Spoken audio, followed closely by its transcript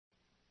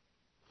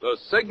The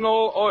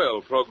Signal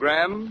Oil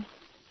Program,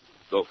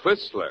 The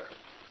Whistler.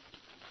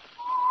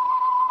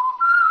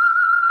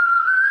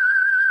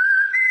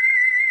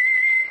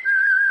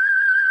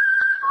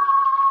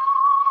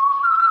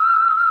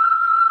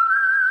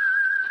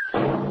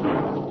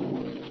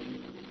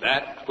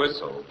 That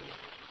whistle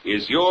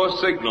is your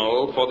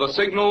signal for the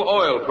Signal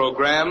Oil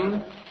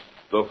Program,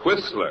 The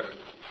Whistler.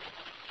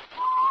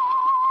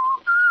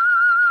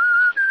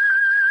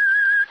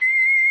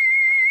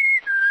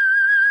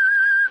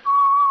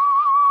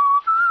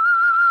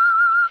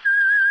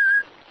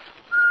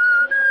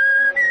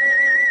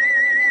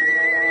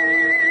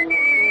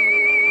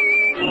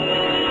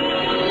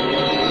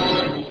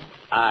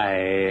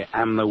 I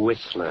am the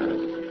Whistler,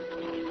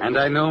 and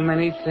I know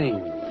many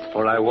things,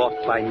 for I walk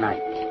by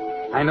night.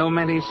 I know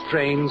many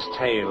strange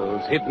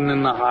tales hidden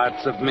in the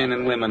hearts of men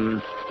and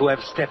women who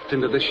have stepped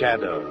into the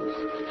shadows.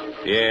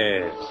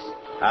 Yes,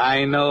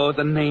 I know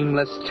the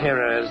nameless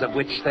terrors of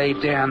which they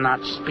dare not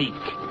speak.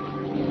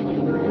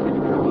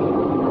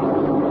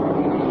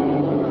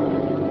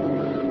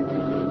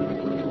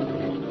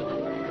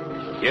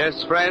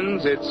 Yes,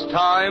 friends, it's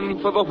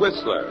time for The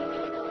Whistler.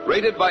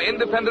 Rated by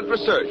independent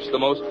research, the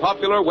most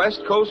popular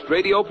West Coast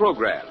radio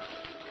program.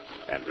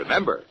 And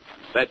remember,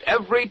 let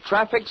every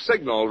traffic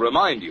signal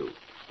remind you,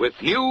 with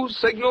new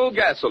Signal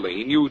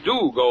gasoline, you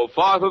do go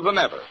farther than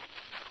ever.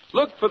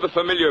 Look for the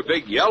familiar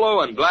big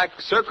yellow and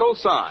black circle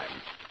sign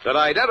that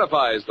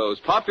identifies those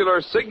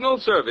popular Signal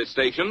service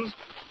stations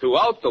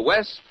throughout the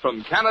West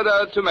from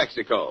Canada to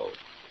Mexico.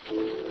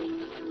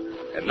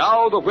 And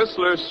now the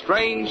Whistler's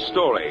strange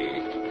story,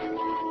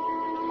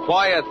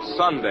 Quiet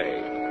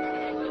Sunday.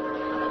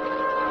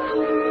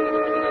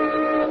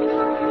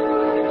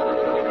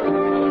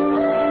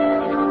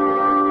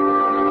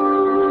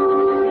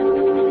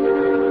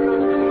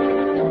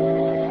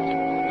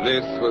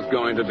 This was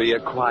going to be a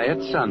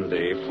quiet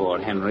Sunday for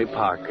Henry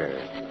Parker.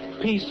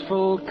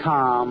 Peaceful,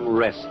 calm,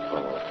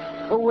 restful.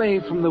 Away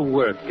from the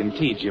work and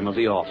tedium of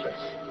the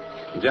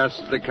office.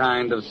 Just the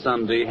kind of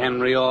Sunday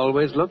Henry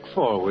always looked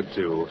forward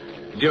to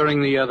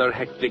during the other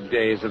hectic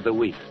days of the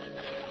week.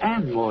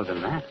 And more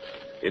than that,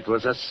 it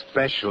was a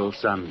special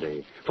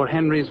Sunday, for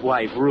Henry's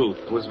wife,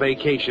 Ruth, was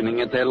vacationing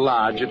at their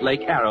lodge at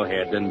Lake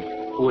Arrowhead and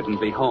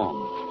wouldn't be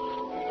home.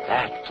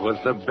 That was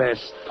the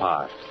best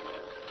part.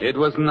 It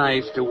was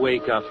nice to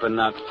wake up and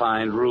not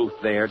find Ruth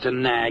there to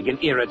nag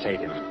and irritate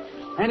him.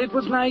 And it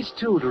was nice,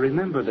 too, to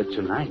remember that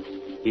tonight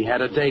he had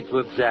a date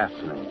with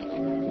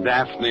Daphne.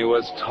 Daphne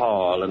was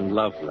tall and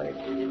lovely,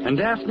 and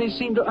Daphne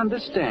seemed to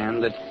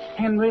understand that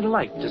Henry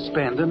liked to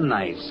spend a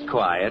nice,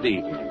 quiet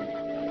evening.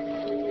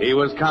 He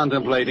was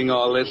contemplating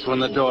all this when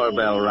the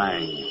doorbell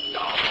rang.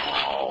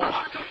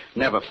 Oh,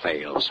 never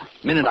fails.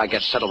 Minute I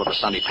get settled with the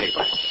Sunday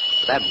paper.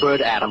 If that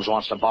bird Adams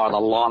wants to borrow the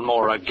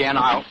lawnmower again,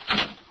 I'll...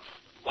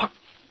 What?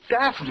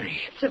 Daphne?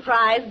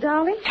 Surprise,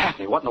 darling?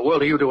 Daphne, what in the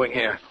world are you doing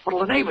here? What'll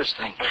the neighbors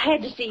think? I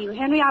had to see you,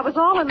 Henry. I was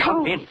all alone.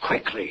 Come in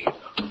quickly.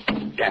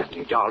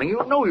 Daphne, darling,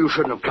 you know you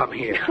shouldn't have come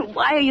here.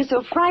 Why are you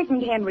so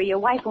frightened, Henry? Your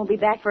wife won't be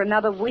back for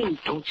another week.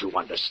 Don't you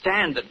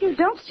understand that... You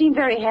don't seem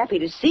very happy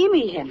to see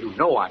me, Henry. You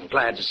know I'm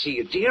glad to see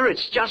you, dear.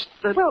 It's just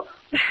that... Well,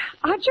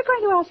 aren't you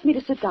going to ask me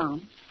to sit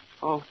down?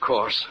 Oh, of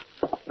course.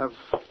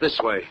 This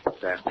way,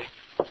 Daphne.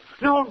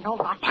 No,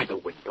 not by the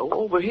window.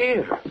 Over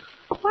here.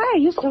 Why are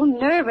you so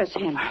nervous,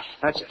 Henry?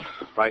 That's it.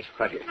 Right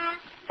here.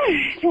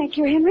 Thank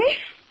you, Henry.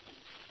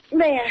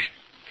 There.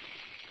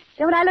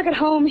 Don't I look at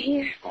home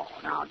here? Oh,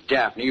 now,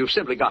 Daphne, you've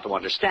simply got to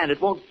understand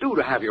it won't do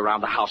to have you around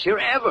the house here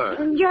ever.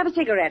 You have a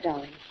cigarette,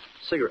 darling?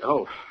 Cigarette?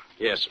 Oh,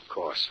 yes, of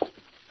course.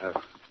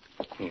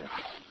 Here.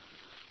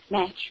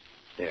 Match?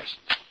 Yes.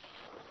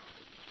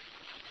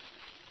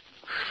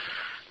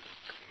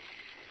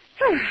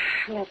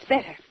 That's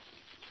better.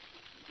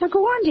 Now, go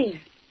on, dear.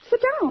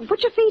 Sit down.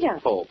 Put your feet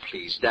up. Oh,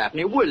 please,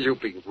 Daphne, will you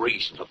be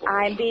reasonable?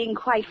 I'm being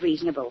quite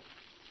reasonable.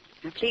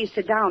 Now, please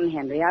sit down,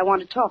 Henry. I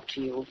want to talk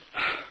to you.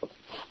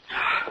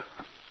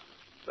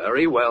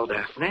 Very well,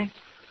 Daphne.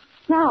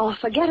 Now,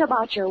 forget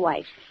about your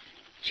wife.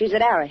 She's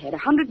at Arrowhead,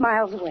 100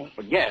 miles away.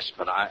 Well, yes,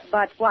 but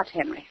But what,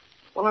 Henry?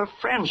 Well, her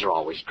friends are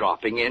always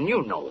dropping in.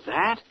 You know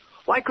that.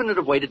 Why couldn't it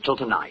have waited till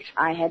tonight?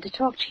 I had to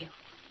talk to you.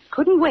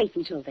 Couldn't wait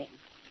until then.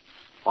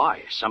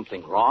 Why? Is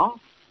something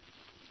wrong?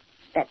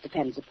 That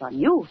depends upon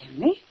you,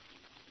 Henry.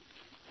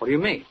 What do you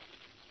mean?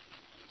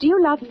 Do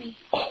you love me?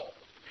 Oh,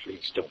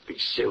 please don't be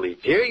silly,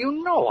 dear.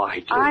 You know I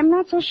do. I'm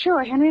not so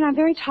sure, Henry, and I'm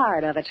very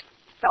tired of it.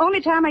 The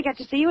only time I get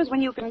to see you is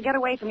when you can get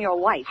away from your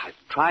wife. I've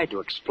tried to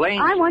explain.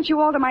 I want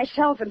you all to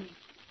myself, and,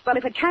 well,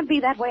 if it can't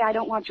be that way, I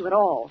don't want you at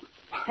all.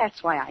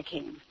 That's why I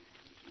came.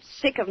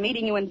 Sick of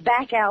meeting you in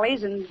back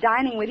alleys and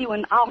dining with you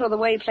in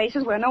out-of-the-way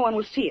places where no one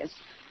will see us.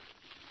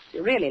 If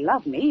you really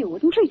love me, you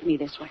wouldn't treat me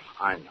this way.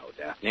 I know,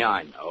 Daphne,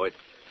 I know.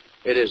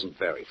 It isn't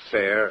very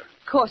fair.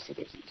 Of course it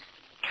isn't.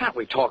 Can't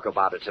we talk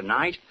about it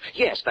tonight?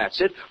 Yes,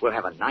 that's it. We'll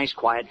have a nice,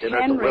 quiet dinner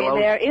at the Henry, Willows.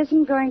 there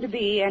isn't going to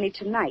be any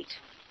tonight.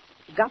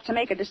 You've got to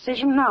make a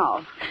decision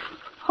now.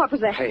 What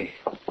was that? Hey,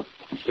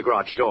 the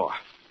garage door.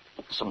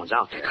 Someone's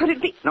out there. Could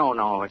it be?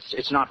 No,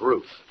 it's not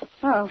Ruth.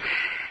 Oh,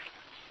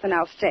 Then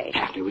I'll stay.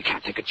 Daphne, we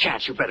can't take a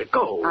chance. You better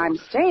go. I'm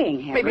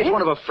staying, Henry. Maybe it's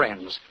one of her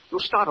friends.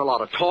 You'll start a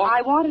lot of talk.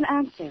 I want an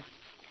answer.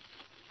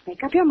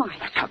 Make up your mind.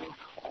 They're coming.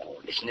 Oh,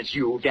 listen, it's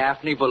you,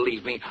 Daphne.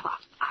 Believe me.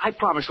 I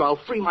promise you I'll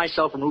free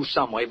myself from Ruth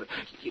some way, but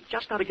you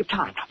just got to give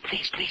time. Now,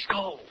 please,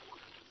 go.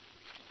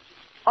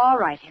 All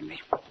right, Henry.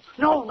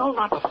 No,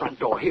 not the front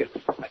door. Here.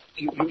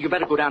 You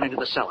better go down into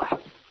the cellar.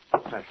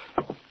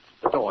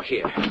 The door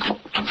here.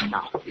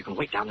 Now, you can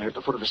wait down there at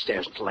the foot of the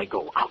stairs until they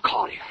go. I'll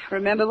call you.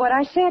 Remember what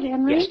I said,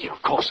 Henry? Yes, dear,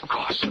 of course.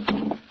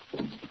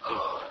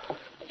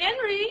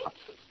 Henry?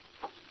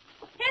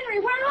 Henry,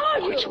 where are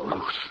you? It's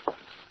Ruth.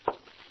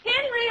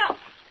 Henry!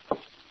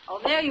 Oh,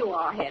 there you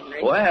are,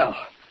 Henry. Well,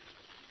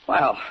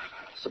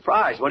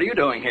 surprise. What are you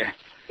doing here?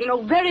 You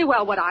know very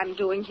well what I'm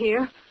doing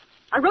here.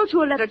 I wrote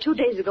you a letter 2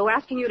 days ago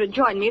asking you to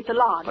join me at the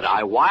lodge. But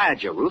I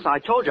wired you, Ruth. I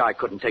told you I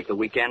couldn't take the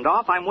weekend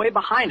off. I'm way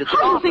behind at the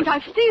How do you office. think I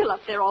feel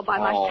up there all by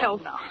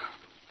myself? No.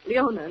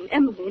 Leona and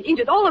Emily and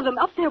Edith, all of them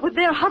up there with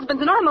their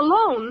husbands, and I'm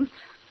alone.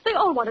 They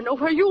all want to know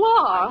where you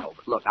are. No,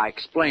 but look, I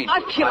explained.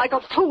 I feel like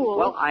a fool.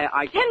 Well,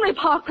 I... Henry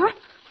Parker,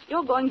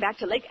 you're going back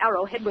to Lake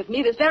Arrowhead with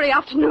me this very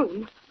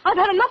afternoon. I've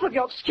had enough of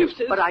your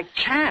excuses. But I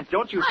can't.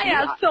 Don't you see? I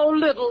ask so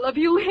little of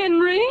you,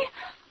 Henry.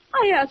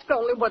 I ask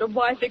only what a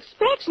wife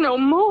expects, no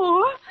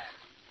more.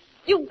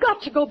 You've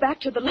got to go back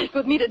to the lake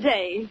with me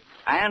today.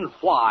 And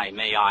why,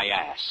 may I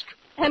ask?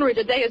 Henry,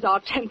 today is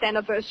our 10th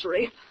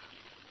anniversary.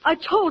 I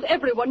told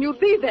everyone you'd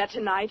be there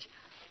tonight.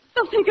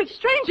 They'll think it's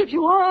strange if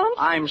you aren't.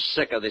 I'm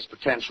sick of this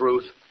pretense,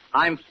 Ruth.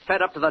 I'm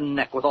fed up to the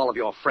neck with all of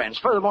your friends.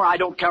 Furthermore, I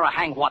don't care a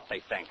hang what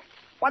they think.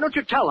 Why don't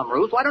you tell them,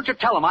 Ruth? Why don't you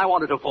tell them I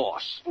want a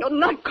divorce? You're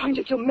not going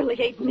to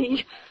humiliate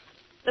me.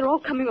 They're all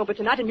coming over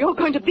tonight, and you're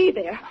going to be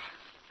there.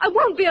 I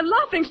won't be a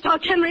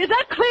laughingstock, Henry. Is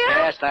that clear?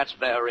 Yes, that's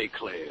very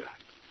clear.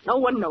 No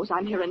one knows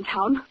I'm here in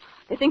town.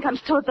 They think I'm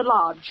still at the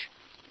lodge.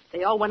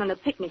 They all went on a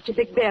picnic to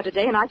Big Bear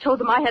today, and I told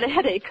them I had a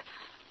headache.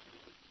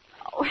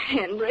 Oh,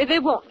 Henry, they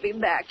won't be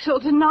back till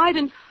tonight,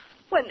 and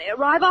when they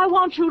arrive, I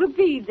want you to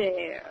be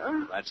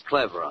there. That's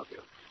clever of you.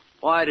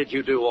 Why did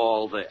you do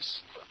all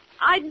this?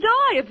 I'd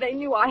die if they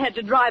knew I had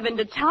to drive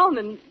into town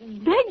and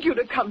beg you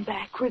to come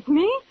back with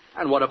me.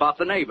 And what about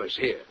the neighbors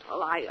here?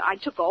 Well, I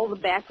took all the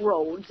back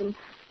roads, and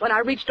when I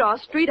reached our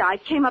street, I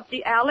came up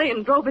the alley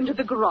and drove into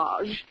the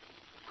garage.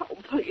 Oh,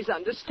 please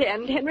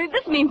understand, Henry.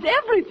 This means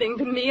everything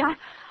to me.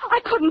 I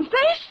couldn't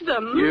face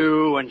them.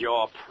 You and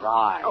your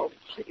pride. Oh,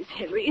 please,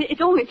 Henry. It's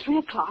only 3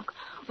 o'clock.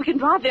 We can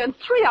drive there in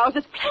 3 hours.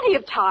 There's plenty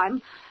of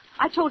time.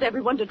 I told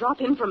everyone to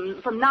drop in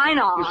from 9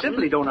 on. You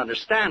simply don't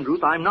understand,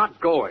 Ruth. I'm not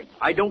going.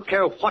 I don't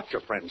care what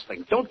your friends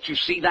think. Don't you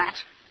see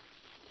that?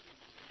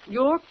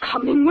 You're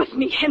coming with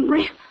me,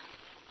 Henry.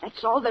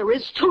 That's all there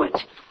is to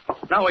it.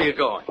 Now where are you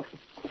going?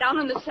 Down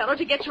in the cellar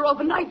to get your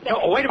overnight bag.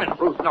 No, wait a minute,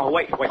 Ruth. No,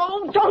 wait.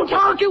 Oh, don't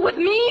argue with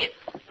me.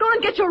 Go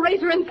and get your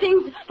razor and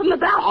things from the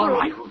bathroom. All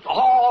right, Ruth.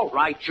 All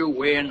right, you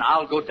win.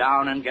 I'll go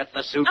down and get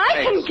the suitcase.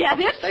 I can get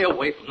it. Stay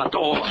away from the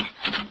door.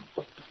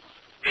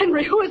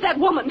 Henry, who is that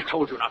woman? I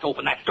told you not to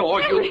open that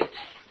door. Henry, You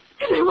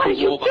Henry, what are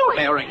you doing?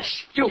 overbearing,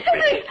 stupid.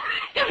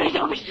 Henry,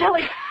 don't be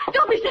silly.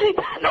 Don't be silly.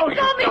 No, you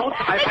don't.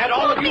 I've had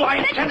all of you. I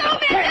intend to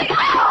stay.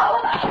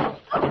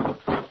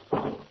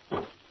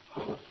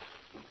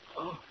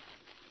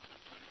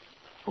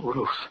 Oh,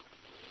 Ruth.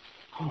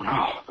 Oh,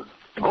 no.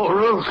 Oh,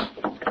 Ruth.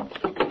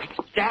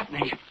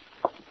 Daphne.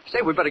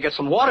 Say, we better get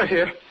some water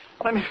here.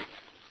 Let me...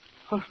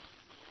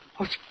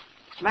 What's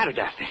the matter,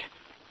 Daphne?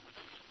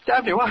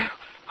 Daphne, why?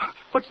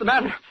 What's the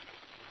matter?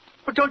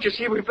 Well, don't you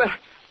see we better...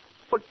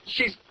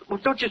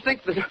 don't you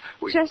think that...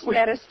 Just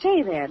let her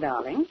stay there,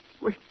 darling.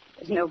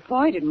 There's no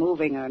point in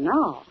moving her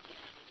now.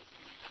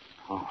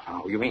 Oh,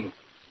 no. You mean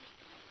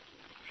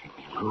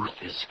Ruth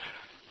is...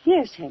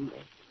 Yes,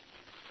 Henry.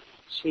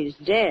 She's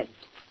dead.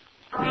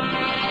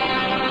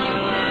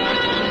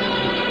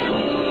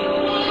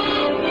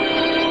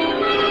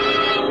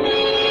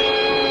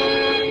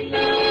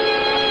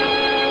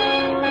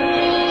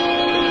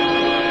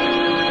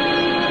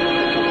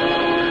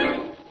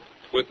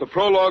 With the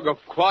prologue of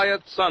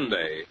Quiet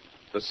Sunday,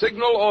 the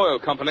Signal Oil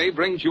Company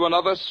brings you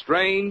another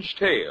strange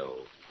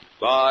tale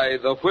by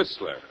The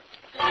Whistler.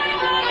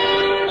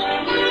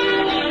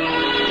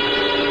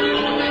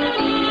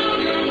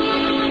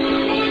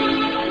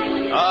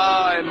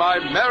 In my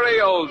merry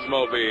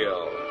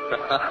Oldsmobile.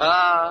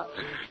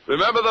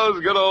 Remember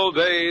those good old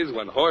days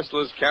when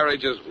horseless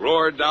carriages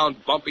roared down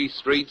bumpy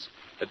streets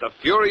at the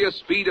furious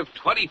speed of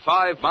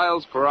 25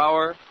 miles per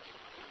hour?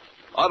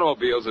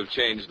 Automobiles have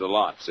changed a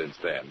lot since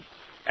then,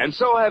 and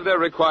so have their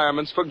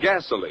requirements for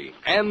gasoline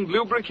and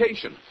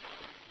lubrication.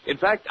 In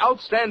fact,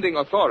 outstanding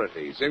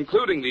authorities,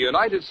 including the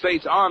United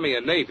States Army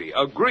and Navy,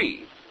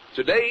 agree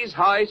today's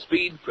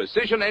high-speed,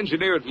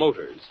 precision-engineered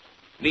motors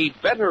need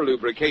better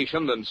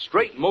lubrication than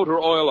straight motor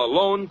oil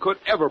alone could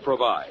ever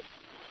provide.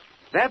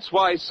 That's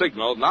why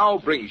Signal now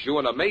brings you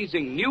an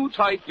amazing new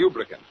type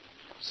lubricant,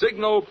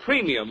 Signal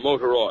Premium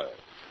Motor Oil,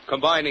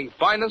 combining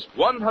finest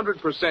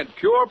 100%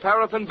 pure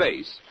paraffin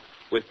base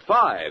with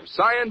 5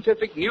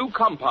 scientific new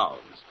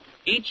compounds,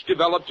 each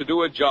developed to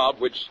do a job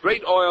which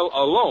straight oil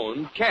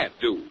alone can't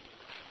do.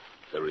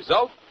 The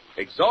result?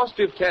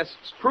 Exhaustive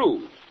tests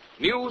prove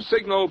new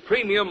Signal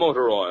Premium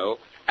Motor Oil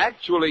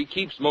actually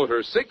keeps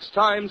motors 6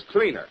 times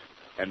cleaner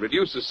and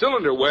reduces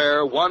cylinder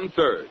wear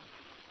 1/3.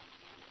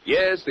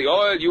 Yes, the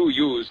oil you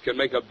use can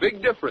make a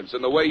big difference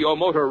in the way your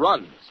motor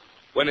runs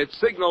when it's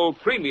Signal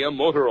Premium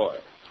Motor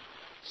Oil.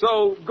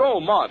 So go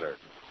modern.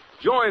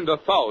 Join the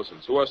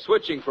thousands who are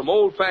switching from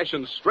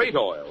old-fashioned straight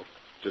oil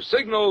to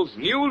Signal's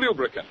new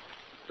lubricant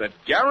that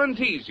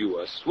guarantees you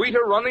a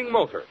sweeter running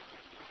motor.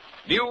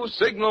 New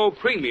Signal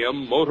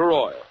Premium Motor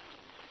Oil.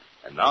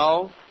 And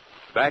now,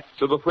 back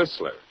to the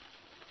Whistler.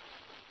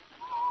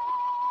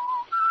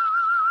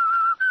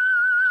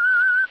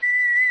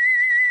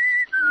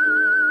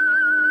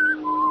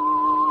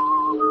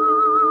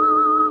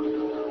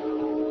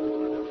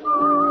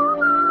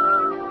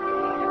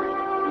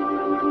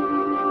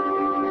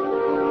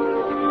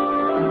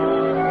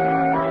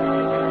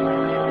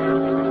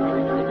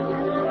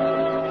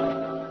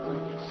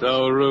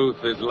 So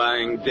Ruth is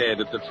lying dead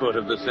at the foot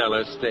of the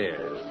cellar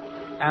stairs.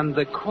 And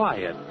the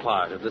quiet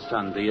part of the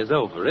Sunday is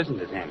over,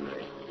 isn't it,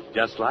 Henry?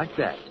 Just like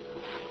that.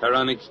 Her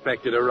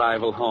unexpected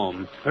arrival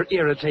home, her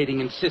irritating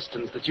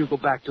insistence that you go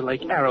back to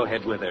Lake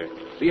Arrowhead with her,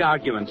 the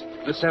argument,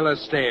 the cellar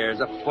stairs,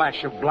 a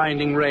flash of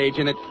blinding rage,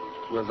 and it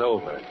was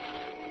over.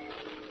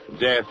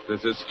 Death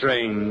is a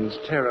strange,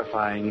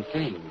 terrifying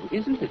thing,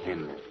 isn't it,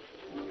 Henry?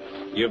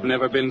 You've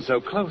never been so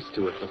close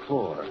to it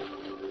before.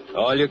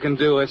 All you can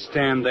do is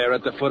stand there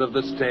at the foot of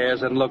the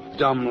stairs and look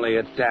dumbly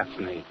at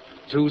Daphne,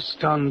 too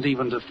stunned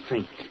even to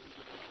think.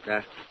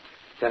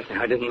 Daphne,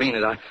 I didn't mean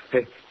it.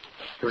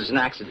 It was an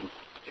accident.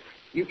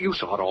 You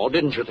saw it all,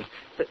 didn't you?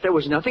 There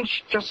was nothing.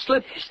 She just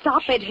slipped.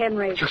 Stop it,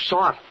 Henry. You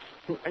saw it.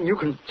 And you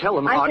can tell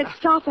them I said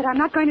stop it. I'm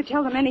not going to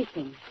tell them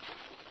anything.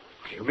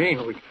 What do you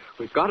mean?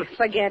 We've got it.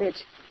 Forget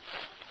it.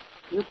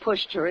 You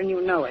pushed her and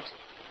you know it.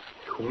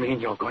 You mean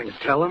you're going to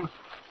tell them?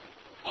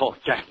 Oh,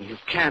 Daphne, you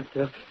can't.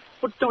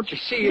 But don't you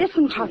see?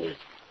 Listen to me.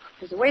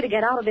 There's a way to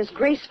get out of this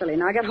gracefully.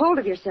 Now get hold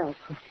of yourself.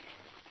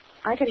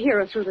 I could hear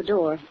her through the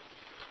door.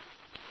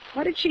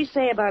 What did she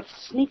say about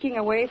sneaking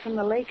away from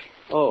the lake?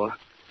 Oh,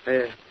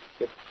 it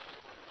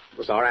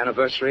was our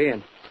anniversary,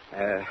 and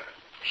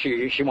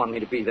she wanted me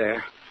to be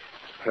there.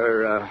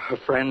 Her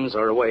friends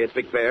are away at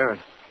Big Bear,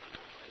 and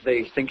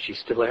they think she's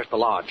still there at the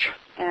lodge.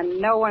 And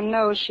no one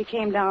knows she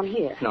came down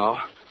here? No.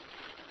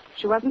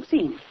 She wasn't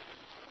seen?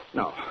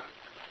 No.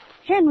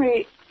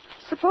 Henry,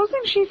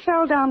 supposing she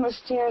fell down the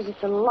stairs at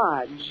the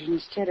lodge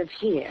instead of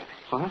here?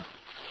 Huh?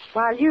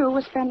 While you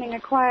were spending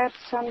a quiet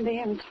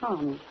Sunday in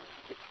town.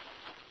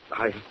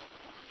 I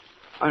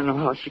don't know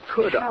how she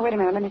could. Now, wait a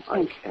minute. Let me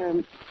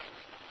think.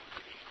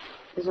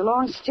 There's a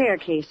long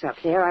staircase up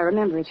there. I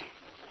remember it.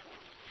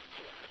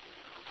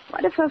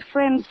 What if her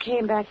friends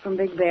came back from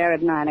Big Bear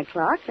at 9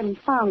 o'clock and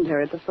found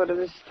her at the foot of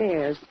the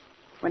stairs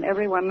when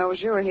everyone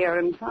knows you're here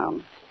in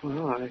town?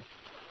 Well,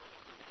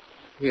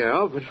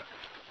 yeah, but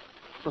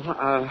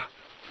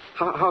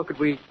how could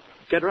we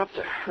get her up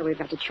there? Well, we've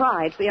got to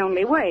try. It's the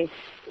only way.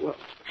 Well,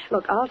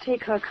 look, I'll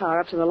take her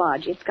car up to the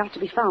lodge. It's got to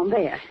be found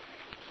there.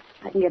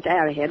 I can get to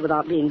Arrowhead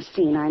without being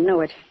seen. I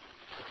know it.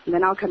 And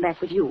then I'll come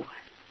back with you.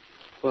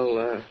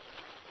 Well,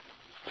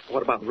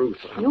 what about Ruth?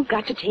 You've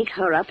got to take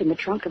her up in the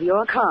trunk of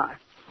your car.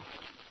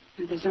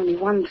 And there's only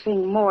one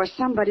thing more.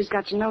 Somebody's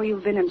got to know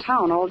you've been in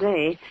town all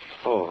day.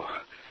 Oh,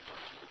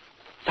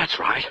 that's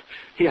right.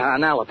 Yeah,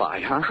 an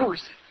alibi, huh? Of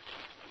course.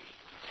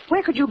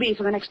 Where could you be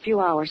for the next few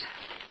hours?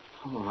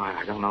 Oh,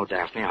 I don't know,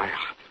 Daphne. I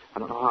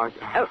don't know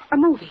how... A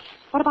movie.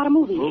 What about a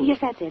movie? Movie? Yes,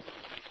 that's it.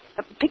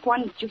 Pick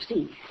one that you've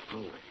seen.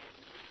 Movie.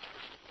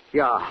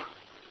 Yeah.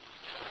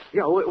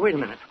 Yeah, wait a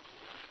minute.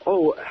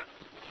 Oh,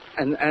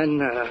 and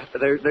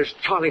there's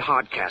Charlie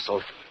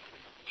Hardcastle.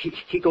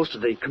 He goes to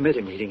the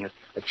committee meeting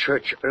at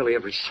church early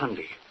every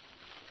Sunday.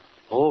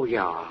 Oh,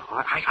 yeah.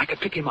 I could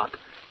pick him up.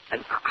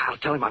 And I'll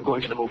tell him I'm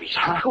going to the movies,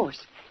 huh? Of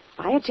course.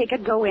 Buy a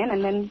ticket, go in,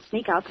 and then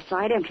sneak out the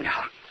side entrance.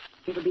 Yeah.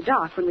 It'll be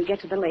dark when we get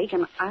to the lake,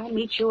 and I'll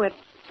meet you at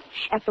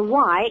the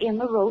Y in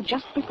the road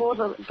just before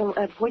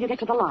before you get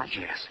to the lodge.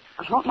 Yes.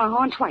 I'll honk my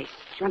horn twice.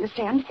 Do you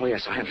understand? Oh,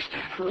 yes, I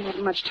understand. Well, we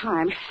haven't much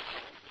time.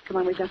 Come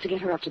on, we've got to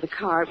get her up to the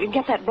car. We'll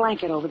get that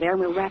blanket over there, and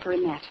we'll wrap her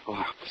in that.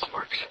 Oh, this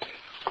works.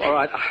 All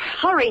right.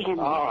 Hurry,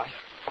 Henry. All right.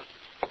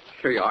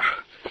 Here you are.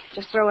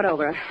 Just throw it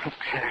over.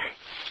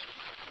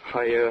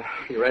 Are you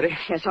ready?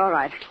 Yes, all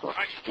right. All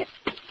right. Yeah.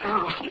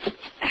 Oh.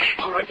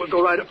 All right, we'll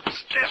go right up the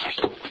stairs.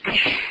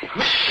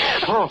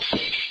 Oh.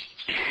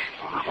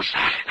 What's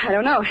that? I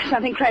don't know.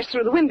 Something crashed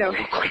through the window.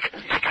 Oh, quick,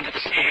 back under the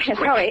stairs. Yes,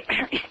 quick. hurry.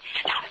 Down,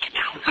 get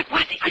down. What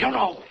was it? I don't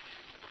know.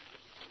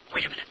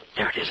 Wait a minute.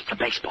 There it is. It's the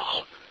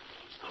baseball.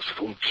 Those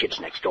fool kids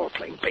next door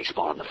playing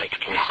baseball on the big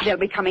lot. They'll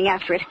be coming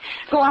after it.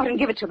 Go out and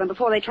give it to them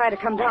before they try to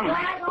come down.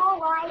 All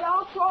right.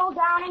 I'll crawl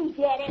down and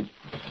get it.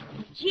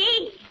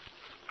 Gee,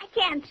 I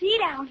can't see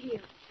down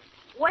here.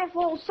 What if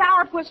old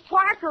Sourpuss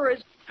Parker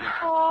is...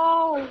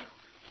 Oh,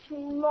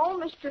 hello,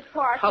 Mr.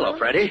 Parker. Hello,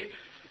 Freddie.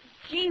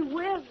 Gee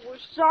whiz, we're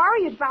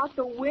sorry about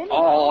the window.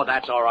 Oh,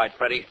 that's all right,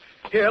 Freddie.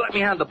 Here, let me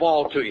hand the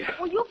ball to you.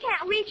 Well, you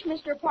can't reach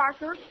Mr.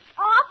 Parker.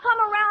 Oh, I'll come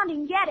around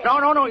and get it.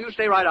 No, you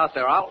stay right out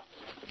there. I'll...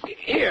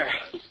 Here.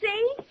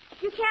 See?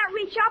 You can't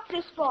reach up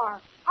this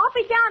far. I'll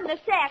be down in a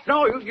sec.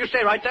 No, you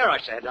stay right there, I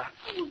said.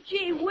 Oh,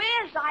 gee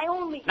whiz, I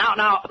only...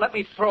 Now, let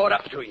me throw it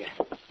up to you.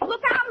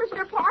 Look out,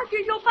 Mr. Parker.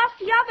 You'll bust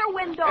the other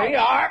window. There you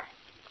are.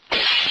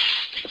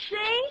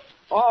 See?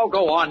 Oh,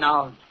 go on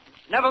now.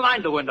 Never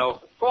mind the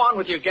window. Go on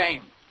with your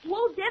game.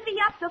 We'll divvy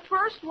up the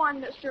first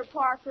one, Mr.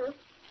 Parker.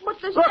 But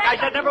the Look, I second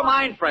said never one...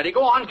 mind, Freddie.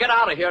 Go on, get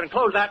out of here and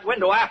close that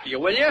window after you,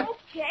 will you?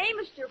 Okay,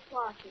 Mr.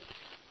 Parker.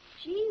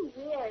 Gee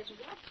whiz,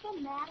 what's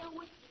the matter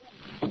with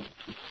you?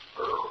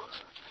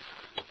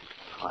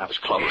 Oh, that was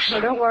close.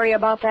 Well, don't worry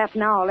about that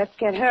now. Let's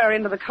get her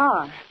into the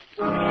car.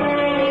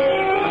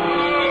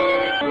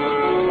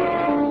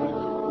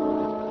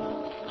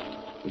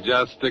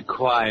 Just a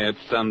quiet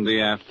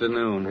Sunday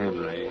afternoon,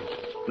 Henry.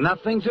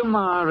 Nothing to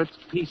mar its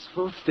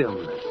peaceful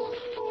stillness.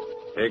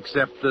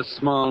 Except the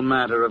small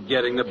matter of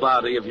getting the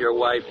body of your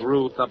wife,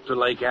 Ruth, up to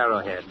Lake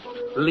Arrowhead,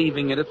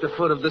 leaving it at the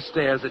foot of the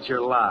stairs at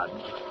your lodge,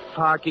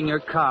 parking her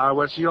car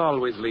where she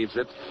always leaves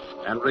it,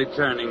 and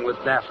returning with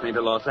Daphne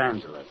to Los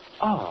Angeles.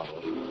 All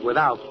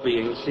without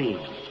being seen.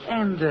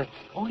 And,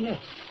 oh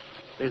yes,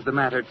 there's the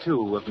matter,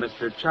 too, of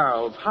Mr.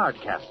 Charles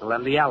Hardcastle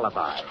and the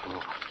alibi.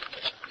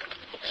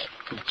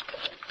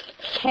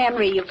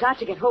 Henry, you've got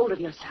to get hold of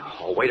yourself.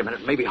 Oh, wait a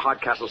minute. Maybe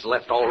Hardcastle's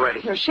left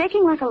already. You're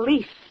shaking like a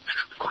leaf.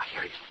 Quiet,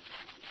 here.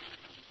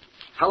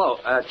 Hello,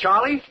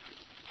 Charlie?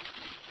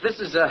 This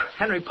is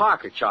Henry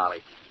Parker,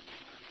 Charlie.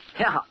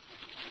 Yeah,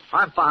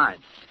 I'm fine.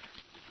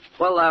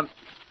 Well,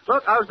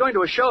 look, I was going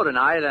to a show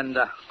tonight, and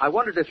I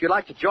wondered if you'd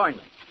like to join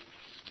me.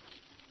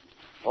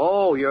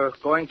 Oh, you're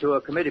going to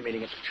a committee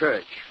meeting at the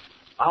church.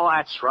 Oh,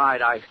 that's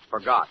right, I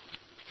forgot.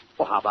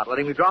 Well, how about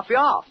letting me drop you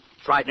off?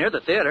 It's right near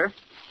the theater.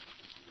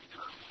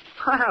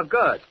 Oh,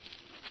 good.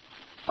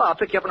 Well, I'll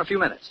pick you up in a few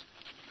minutes.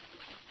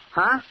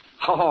 Huh?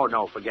 Oh,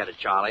 no, forget it,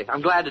 Charlie.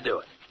 I'm glad to do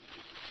it.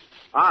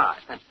 All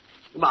right.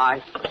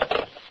 Goodbye.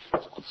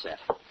 All set.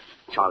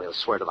 Charlie will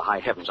swear to the high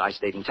heavens I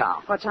stayed in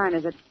town. What time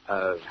is it?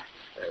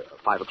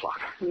 5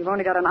 o'clock. You've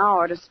only got an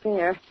hour to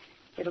spare.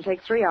 It'll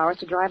take 3 hours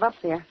to drive up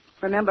there.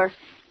 Remember,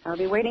 I'll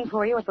be waiting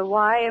for you at the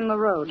Y in the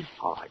road.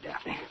 All right,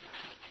 Daphne.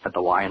 At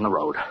the Y in the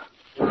road.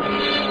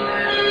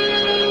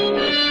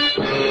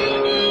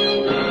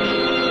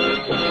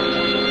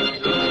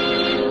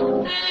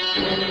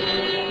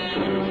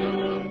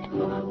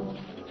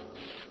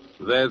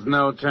 There's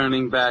no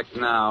turning back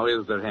now,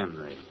 is there,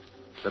 Henry?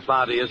 The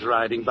body is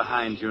riding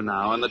behind you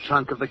now in the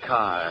trunk of the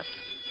car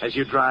as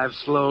you drive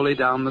slowly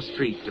down the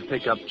street to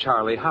pick up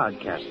Charlie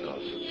Hardcastle.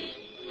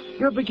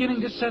 You're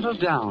beginning to settle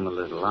down a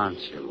little,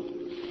 aren't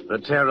you? The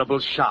terrible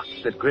shock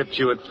that gripped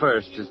you at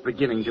first is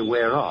beginning to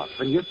wear off,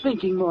 and you're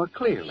thinking more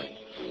clearly.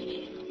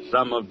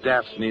 Some of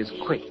Daphne's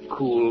quick,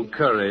 cool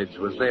courage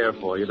was there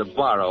for you to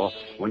borrow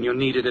when you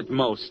needed it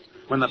most,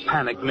 when the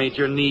panic made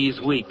your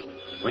knees weak,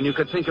 when you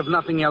could think of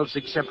nothing else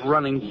except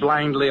running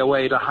blindly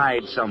away to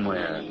hide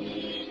somewhere.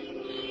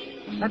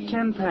 At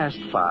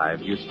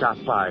 5:10, you stop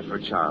by for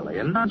Charlie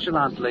and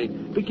nonchalantly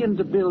begin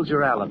to build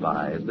your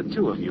alibi as the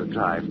two of you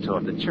drive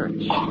toward the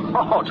church.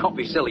 Oh, don't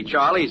be silly,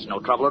 Charlie. It's no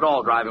trouble at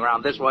all driving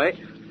around this way.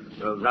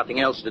 Nothing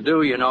else to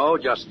do, you know,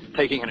 just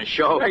taking in a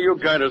show. Hey, you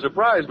kind of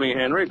surprised me,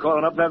 Henry,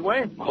 calling up that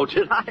way. Oh,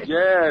 did I?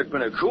 Yeah, it's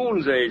been a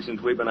coon's age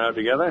since we've been out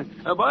together.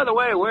 By the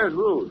way, where's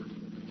Ruth?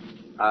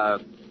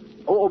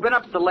 Been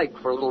up at the lake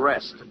for a little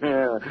rest.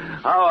 Yeah,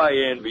 how I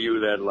envy you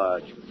that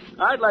lodge.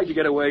 I'd like to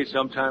get away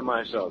sometime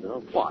myself, you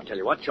know. Well, I'll tell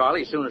you what,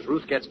 Charlie, as soon as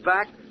Ruth gets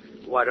back,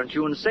 why don't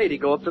you and Sadie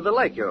go up to the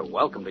lake? You're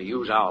welcome to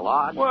use our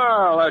lodge.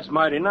 Well, that's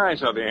mighty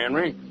nice of you,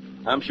 Henry.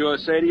 I'm sure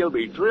Sadie will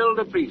be thrilled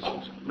to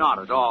pieces. Not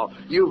at all.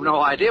 You've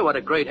no idea what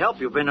a great help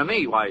you've been to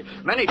me. Why,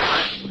 many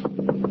times...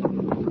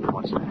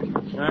 What's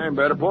that? I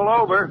better pull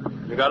over.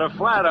 You got a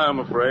flat, I'm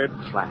afraid.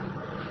 Flat?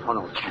 Oh,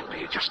 no, it can't be.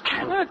 It just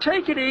can't.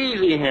 Take it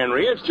easy,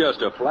 Henry. It's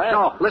just a flat.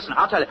 No, listen,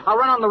 I'll tell you. I'll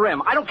run on the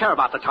rim. I don't care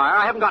about the tire.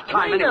 I haven't got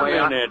time Wait anyway.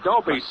 a minute.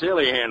 Don't be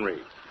silly, Henry.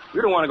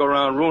 You don't want to go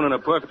around ruining a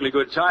perfectly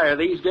good tire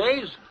these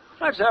days.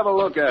 Let's have a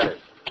look at it.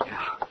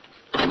 Yeah.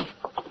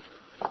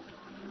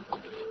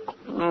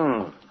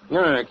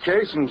 The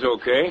casing's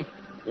okay.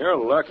 You're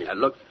lucky.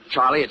 Look,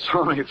 Charlie, it's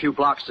only a few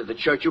blocks to the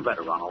church. You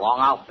better run along.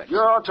 I'll fix it.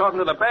 You're talking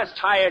to the best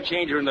tire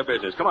changer in the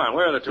business. Come on,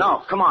 where are the two?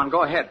 No, come on.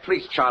 Go ahead.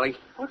 Please, Charlie.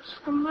 What's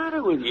the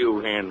matter with you,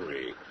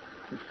 Henry?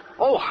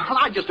 Oh,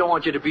 I just don't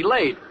want you to be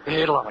late.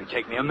 It'll only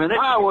take me a minute.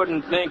 I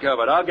wouldn't think of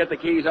it. I'll get the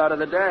keys out of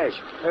the dash.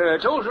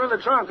 Tools are in the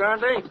trunk,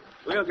 aren't they?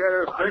 We'll get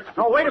her fixed.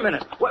 No, wait a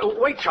minute.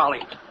 Wait,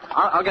 Charlie.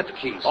 I'll get the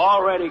keys.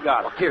 Already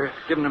got it. Here,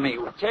 give them to me.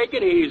 Take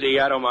it easy.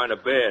 I don't mind a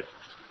bit.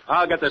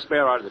 I'll get the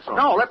spare out of the trunk.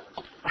 No,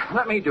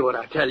 let me do it,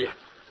 I tell you.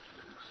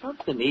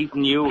 Something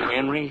eating you,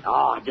 Henry.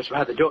 Oh, I'd just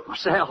rather do it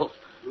myself.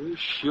 You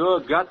sure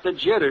got the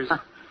jitters.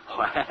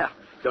 Well,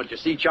 don't you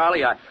see,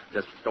 Charlie? I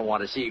just don't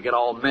want to see you get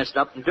all messed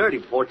up and dirty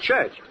before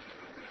church.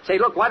 Say,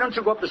 look, why don't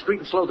you go up the street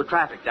and slow the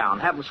traffic down?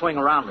 Have them swing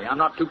around me. I'm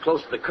not too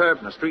close to the curb,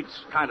 and the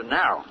street's kind of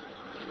narrow.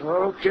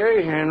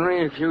 Okay,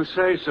 Henry, if you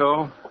say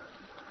so.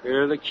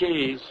 Here are the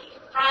keys.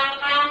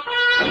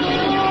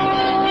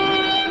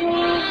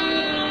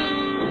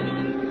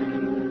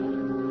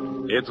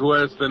 It's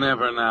worse than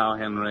ever now,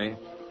 Henry.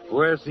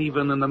 Worse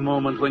even than the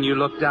moment when you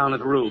looked down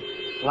at Ruth,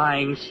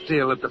 lying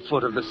still at the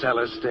foot of the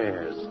cellar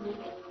stairs.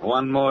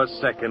 One more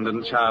second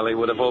and Charlie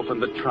would have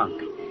opened the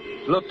trunk,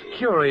 looked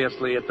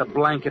curiously at the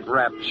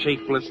blanket-wrapped,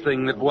 shapeless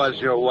thing that was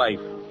your wife,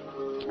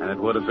 and it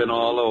would have been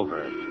all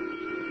over.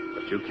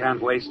 But you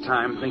can't waste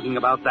time thinking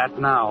about that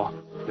now.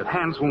 Your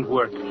hands won't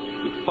work.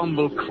 You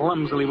fumble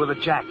clumsily with a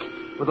jack,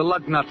 with the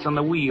lug nuts on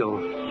the wheel,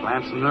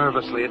 glance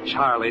nervously at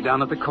Charlie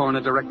down at the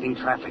corner directing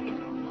traffic.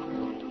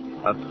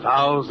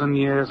 1,000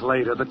 years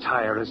later, the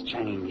tire has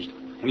changed,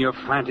 and you're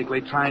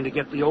frantically trying to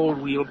get the old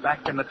wheel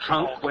back in the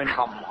trunk when...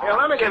 Come on. Here,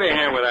 let me give you a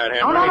hand with that,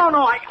 Henry.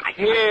 No.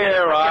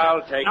 Here,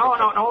 I'll take it.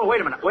 No.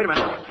 Wait a minute.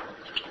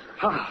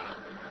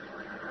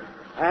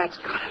 That's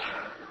got it.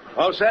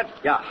 All set?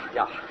 Yeah.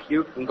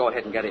 You can go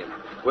ahead and get in.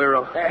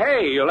 We're,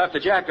 Hey, you left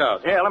the jack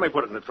out. Here, let me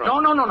put it in the trunk.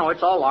 No.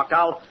 It's all locked.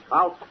 I'll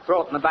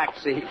throw it in the back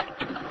seat.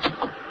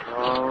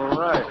 All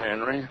right,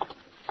 Henry.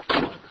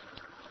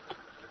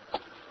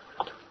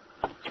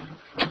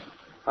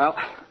 Well,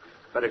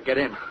 better get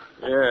in.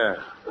 Yeah.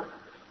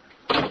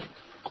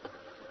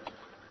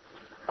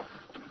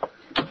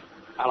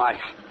 Well, I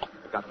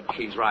got the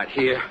keys right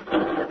here.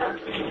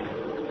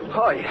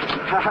 Oh,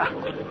 yeah.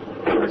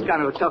 It was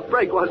kind of a tough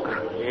break, wasn't it?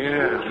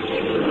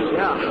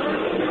 Yeah.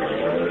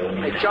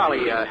 Hey,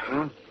 Charlie,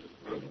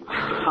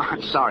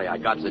 I'm sorry I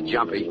got so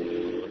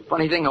jumpy.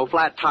 Funny thing, though,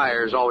 flat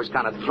tires always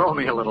kind of throw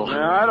me a little.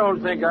 Now, I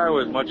don't think I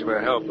was much of a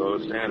help, though,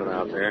 standing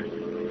out there.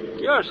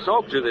 You're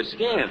soaked to the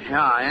skin.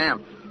 Yeah, I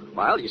am.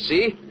 Well, you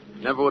see,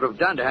 never would have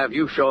done to have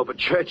you show up at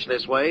church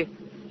this way.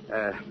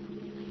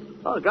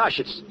 Oh, gosh,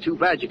 it's too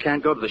bad you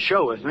can't go to the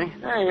show with me.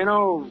 Hey, you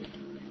know,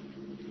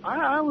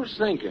 I was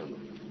thinking,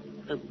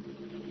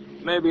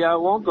 maybe I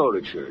won't go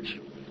to church.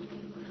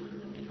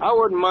 I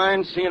wouldn't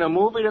mind seeing a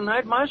movie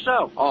tonight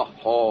myself.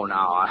 Oh,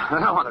 now, I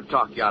don't want to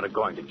talk you out of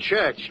going to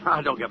church.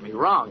 Don't get me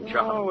wrong,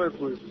 Charlie. Oh, it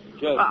was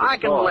just I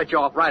can let you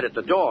off right at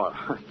the door.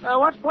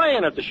 What's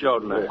playing at the show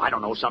tonight? I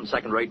don't know, some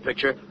second-rate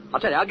picture. I'll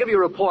tell you, I'll give you a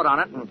report on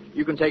it, and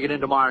you can take it in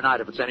tomorrow night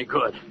if it's any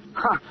good.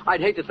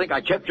 I'd hate to think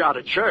I kept you out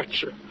of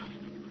church.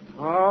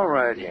 All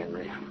right,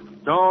 Henry.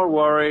 Don't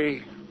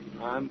worry.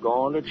 I'm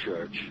going to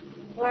church.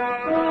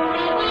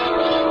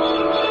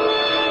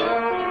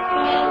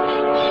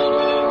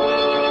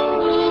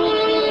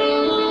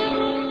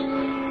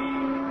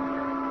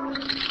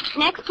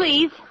 Next,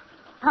 please.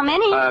 How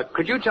many?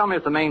 Could you tell me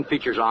if the main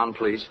feature's on,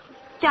 please?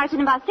 Starts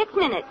in about 6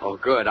 minutes. Oh,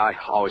 good. I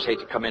always hate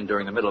to come in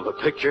during the middle of a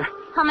picture.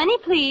 How many,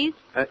 please?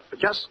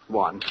 Just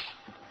one.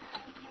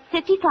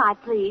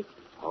 55, please.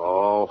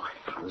 Oh,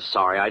 I'm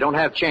sorry. I don't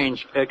have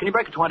change. Can you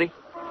break a 20?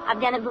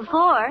 I've done it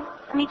before.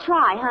 Let me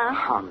try,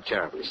 huh? I'm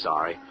terribly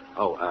sorry.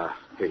 Oh,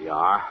 here you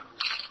are.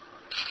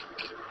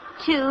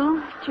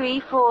 2, 3,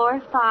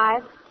 4,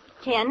 5,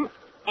 10,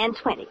 and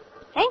 20.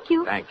 Thank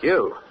you. Thank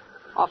you.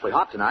 Awfully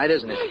hot tonight,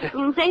 isn't it? You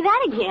can say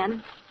that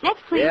again.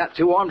 Next, please. Yeah,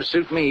 too warm to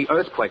suit me.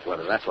 Earthquake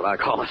weather, that's what I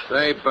call it.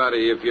 Say,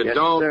 buddy, if you Yes,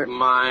 don't sir.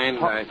 mind,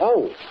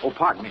 Oh,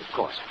 pardon me, of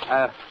course.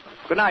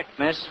 Good night,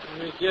 miss.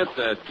 Let me get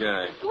that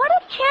guy. What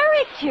a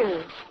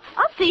character.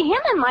 I'll see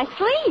him in my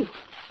sleep.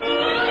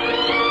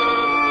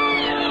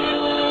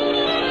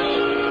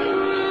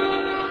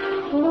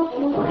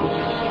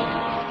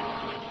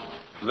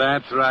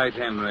 That's right,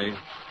 Henry.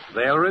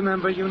 They'll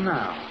remember you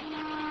now.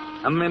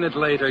 A minute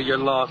later, you're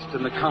lost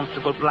in the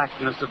comfortable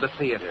blackness of the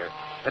theater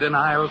at an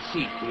aisle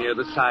seat near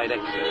the side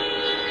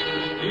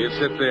exit. You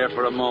sit there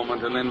for a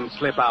moment and then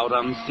slip out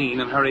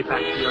unseen and hurry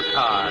back to your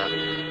car.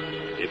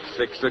 It's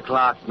 6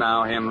 o'clock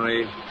now,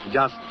 Henry.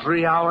 Just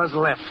 3 hours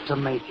left to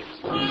make it.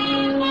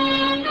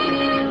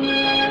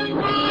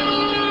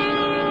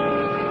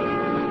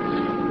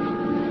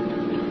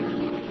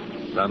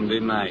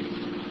 Sunday night.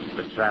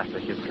 The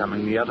traffic is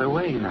coming the other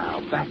way now,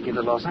 back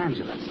into Los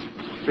Angeles.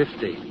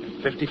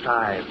 50,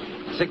 55,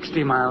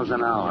 60 miles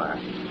an hour.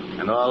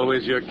 And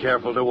always you're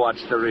careful to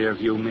watch the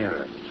rearview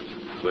mirror.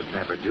 Would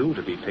never do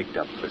to be picked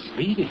up for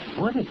speeding,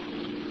 would it?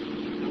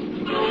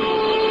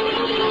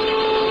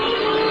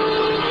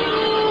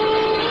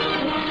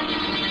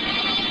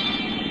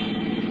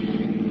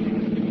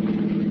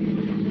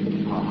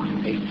 Oh,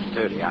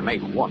 8:30. I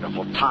made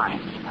wonderful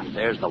time. And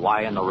there's the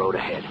Y in the road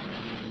ahead.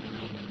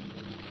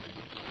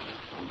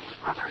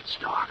 Brother, it's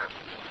dark.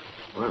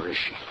 Where is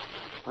she?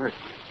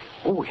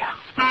 Oh, yeah.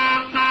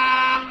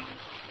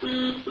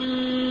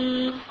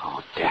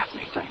 Oh,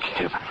 Daphne, thank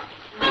heaven.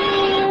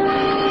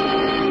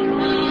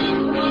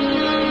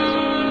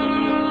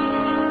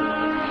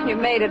 You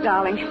made it,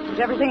 darling. Is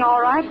everything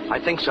all right? I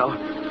think so.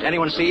 Did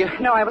anyone see you?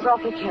 No, I was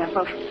awfully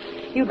careful.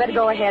 You better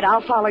go ahead. I'll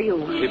follow you.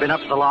 You been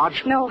up to the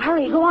lodge? No,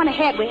 hurry. Go on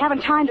ahead. We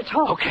haven't time to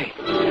talk. Okay.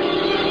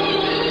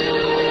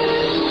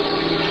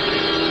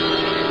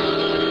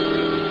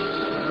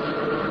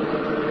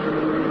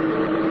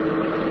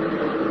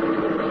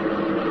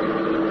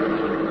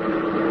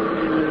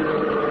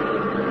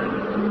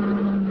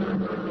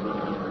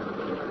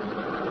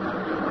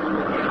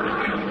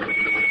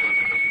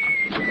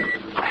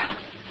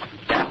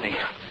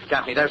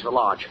 Daphne, there's the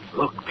lodge.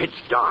 Look, pitch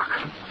dark.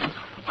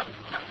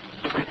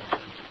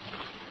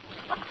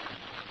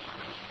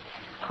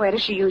 Where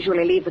does she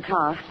usually leave the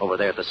car? Over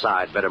there at the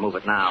side. Better move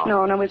it now.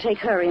 No, we'll take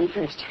her in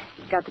first.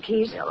 Got the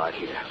keys? Yeah, right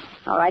here.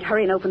 All right,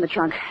 hurry and open the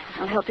trunk.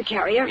 I'll help you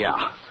carry her.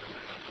 Yeah.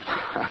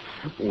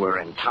 We're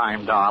in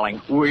time,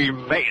 darling. We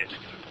made it.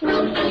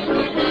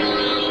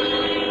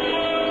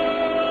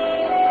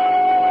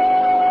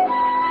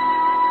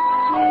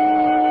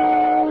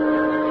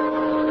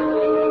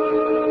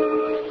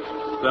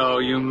 So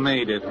you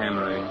made it,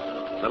 Henry.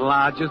 The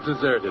lodge is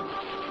deserted,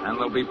 and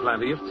there'll be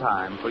plenty of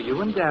time for you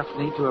and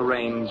Daphne to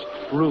arrange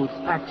Ruth's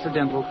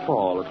accidental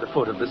fall at the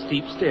foot of the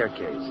steep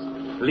staircase.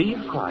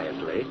 Leave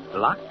quietly,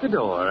 lock the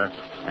door,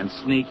 and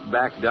sneak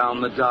back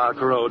down the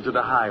dark road to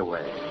the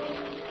highway.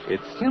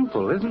 It's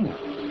simple, isn't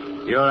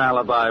it? Your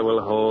alibi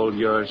will hold,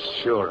 you're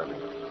sure of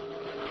it.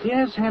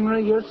 Yes,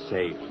 Henry, you're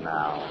safe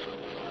now.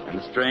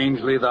 And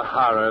strangely, the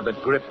horror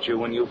that gripped you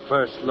when you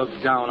first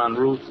looked down on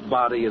Ruth's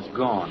body is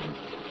gone,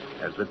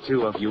 as the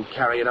two of you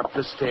carry it up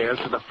the stairs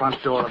to the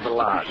front door of the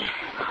lodge.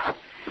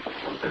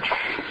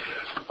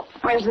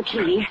 Where's the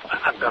key?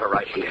 I've got it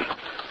right here.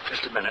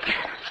 Just a minute.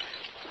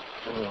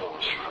 Oh,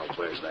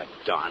 where's that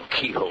darn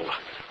keyhole?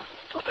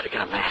 I better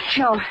get a match.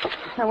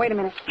 No, wait a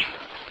minute.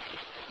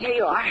 Here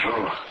you are.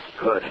 Oh,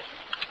 good.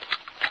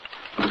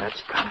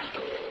 That's got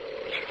it.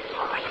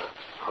 All right,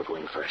 I'll go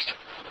in first.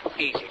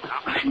 Easy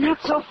now.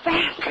 Not so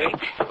fast. Okay.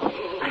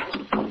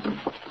 All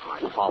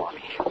right, follow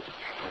me.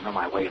 I know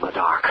my way in the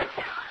dark.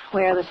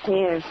 Where are the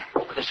stairs?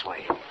 This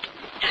way.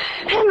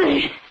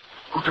 Henry!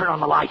 Who turned on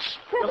the lights?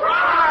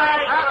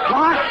 Surprise!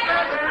 What?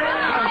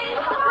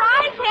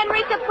 Surprise,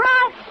 Henry,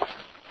 surprise!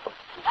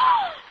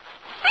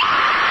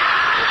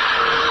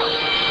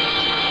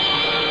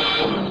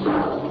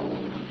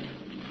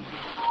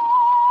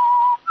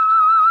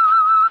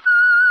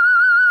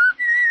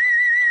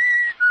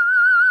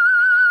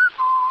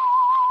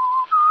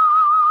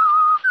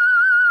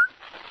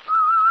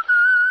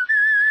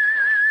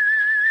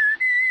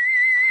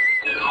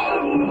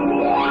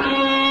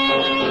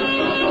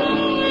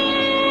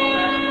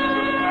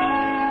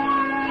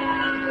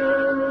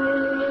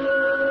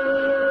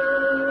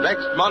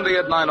 Next Monday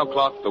at 9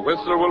 o'clock, The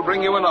Whistler will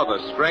bring you another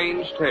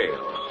strange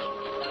tale.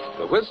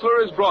 The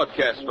Whistler is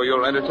broadcast for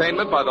your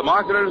entertainment by the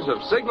marketers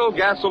of Signal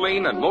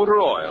gasoline and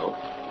motor oil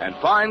and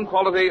fine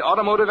quality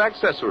automotive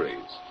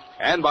accessories,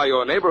 and by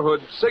your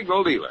neighborhood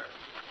Signal dealer.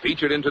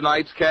 Featured in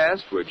tonight's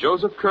cast were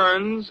Joseph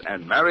Kearns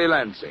and Mary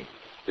Lansing.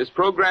 This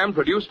program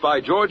produced by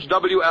George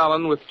W.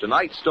 Allen with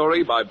tonight's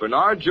story by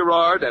Bernard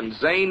Gerard and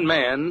Zane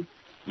Mann,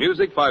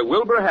 music by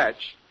Wilbur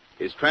Hatch,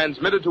 is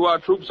transmitted to our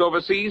troops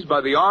overseas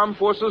by the Armed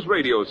Forces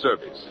Radio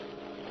Service.